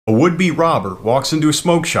A would-be robber walks into a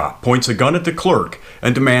smoke shop, points a gun at the clerk,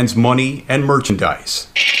 and demands money and merchandise.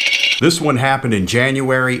 This one happened in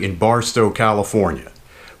January in Barstow, California.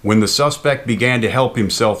 When the suspect began to help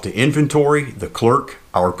himself to inventory, the clerk,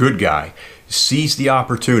 our good guy, seized the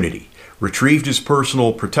opportunity, retrieved his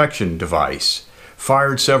personal protection device,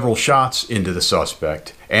 fired several shots into the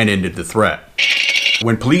suspect, and ended the threat.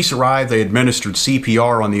 When police arrived, they administered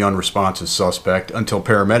CPR on the unresponsive suspect until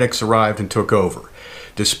paramedics arrived and took over.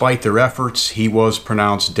 Despite their efforts, he was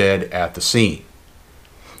pronounced dead at the scene.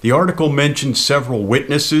 The article mentioned several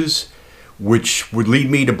witnesses, which would lead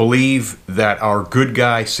me to believe that our good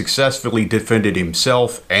guy successfully defended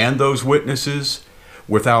himself and those witnesses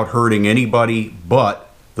without hurting anybody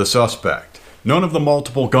but the suspect. None of the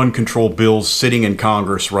multiple gun control bills sitting in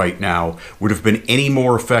Congress right now would have been any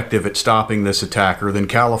more effective at stopping this attacker than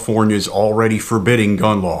California's already forbidding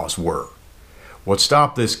gun laws were. What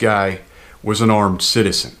stopped this guy was an armed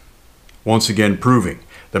citizen, once again proving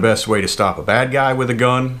the best way to stop a bad guy with a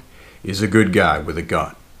gun is a good guy with a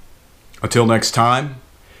gun. Until next time,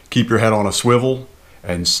 keep your head on a swivel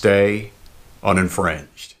and stay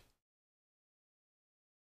uninfringed.